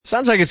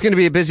Sounds like it's going to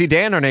be a busy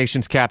day in our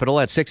nation's capital.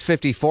 At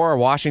 6:54,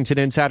 Washington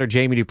insider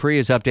Jamie Dupree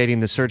is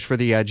updating the search for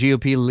the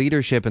GOP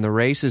leadership in the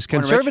race. As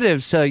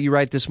conservatives, you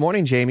write this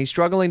morning, Jamie,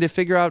 struggling to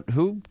figure out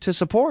who to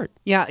support.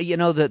 Yeah, you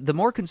know, the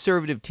more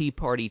conservative Tea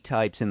Party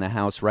types in the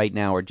House right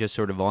now are just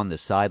sort of on the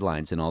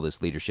sidelines in all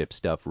this leadership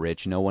stuff,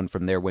 Rich. No one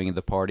from their wing of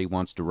the party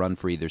wants to run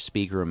for either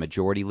Speaker or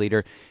Majority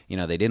Leader. You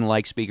know, they didn't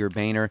like Speaker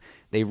Boehner.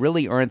 They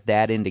really aren't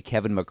that into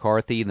Kevin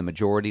McCarthy, the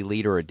Majority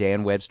Leader, or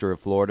Dan Webster of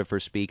Florida for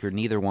Speaker.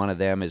 Neither one of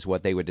them is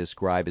what they would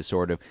describe as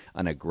sort of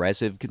an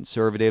aggressive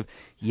conservative.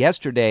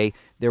 Yesterday,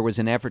 there was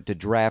an effort to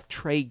draft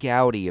Trey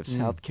Gowdy of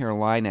South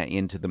Carolina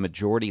into the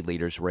Majority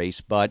Leader's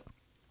race, but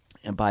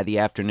by the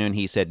afternoon,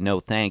 he said, no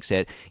thanks.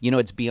 You know,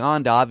 it's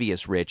beyond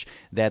obvious, Rich,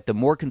 that the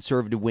more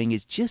conservative wing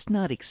is just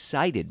not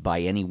excited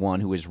by anyone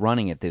who is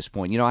running at this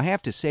point. You know, I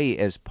have to say,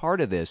 as part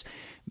of this,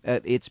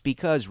 it's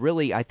because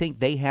really I think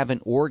they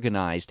haven't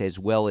organized as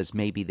well as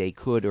maybe they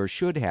could or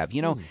should have.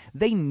 You know,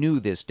 they knew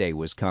this day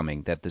was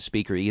coming, that the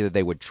Speaker, either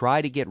they would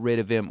try to get rid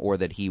of him or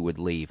that he would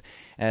leave.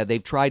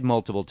 They've tried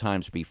multiple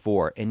times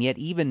before, and yet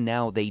even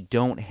now they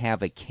don't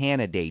have a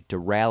candidate to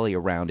rally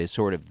around as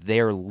sort of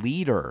their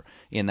leader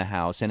in the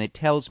House. And it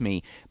tells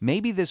me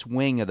maybe this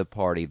wing of the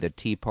party, the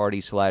Tea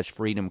Party /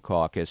 Freedom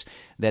Caucus,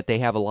 that they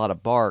have a lot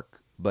of bark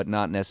but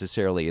not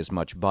necessarily as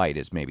much bite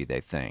as maybe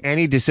they think.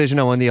 Any decision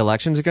on when the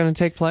elections are going to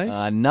take place?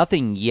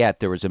 Nothing yet.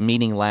 There was a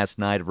meeting last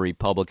night of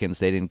Republicans.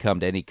 They didn't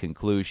come to any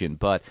conclusion.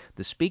 But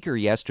the Speaker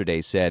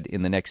yesterday said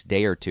in the next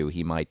day or two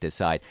he might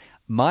decide.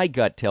 My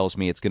gut tells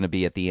me it's going to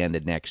be at the end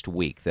of next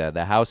week.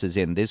 The House is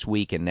in this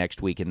week and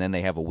next week, and then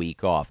they have a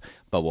week off.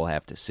 But we'll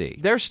have to see.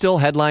 There's still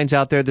headlines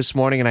out there this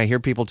morning, and I hear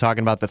people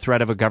talking about the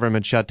threat of a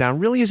government shutdown.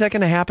 Really, is that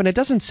going to happen? It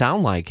doesn't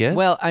sound like it.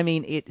 Well, I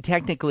mean,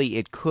 technically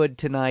it could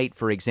tonight.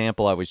 For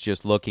example, I was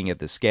just looking at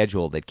the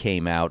schedule that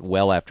came out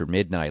well after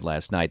midnight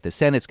last night. The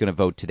Senate's going to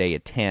vote today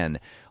at 10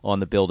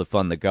 on the bill to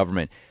fund the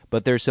government.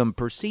 But there's some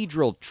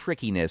procedural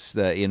trickiness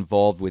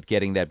involved with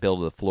getting that bill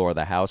to the floor of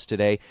the House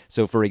today.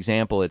 So, for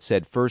example, it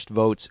said first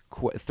votes,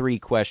 3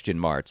 question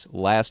marks.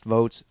 Last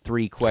votes,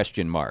 3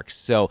 question marks.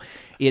 So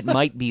it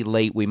might be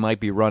late. We might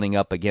be running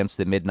up against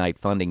the midnight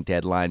funding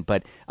deadline.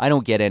 But I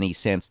don't get any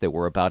sense that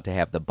we're about to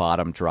have the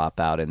bottom drop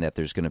out and that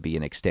there's going to be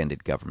an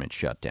extended government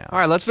shutdown. All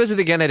right, let's visit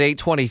again at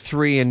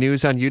 8:23 in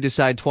News on You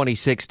Decide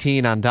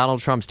 2016 on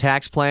Donald Trump's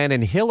tax plan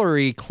and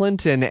Hillary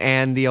Clinton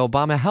and the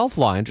Obama health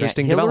law.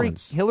 Interesting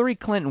developments. Hillary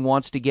Clinton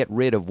wants to get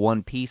rid of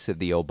one piece of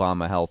the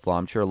Obama health law.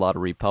 I'm sure a lot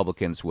of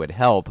Republicans would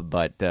help,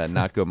 but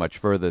not go much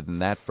further than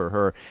that for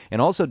her.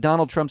 And also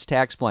Donald Trump's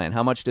tax plan.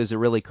 How much does it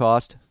really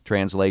cost?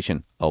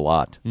 Translation, a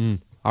lot.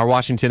 Our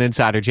Washington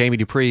insider, Jamie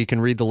Dupree, can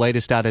read the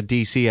latest out of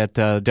D.C. at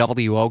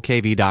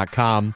WOKV.com.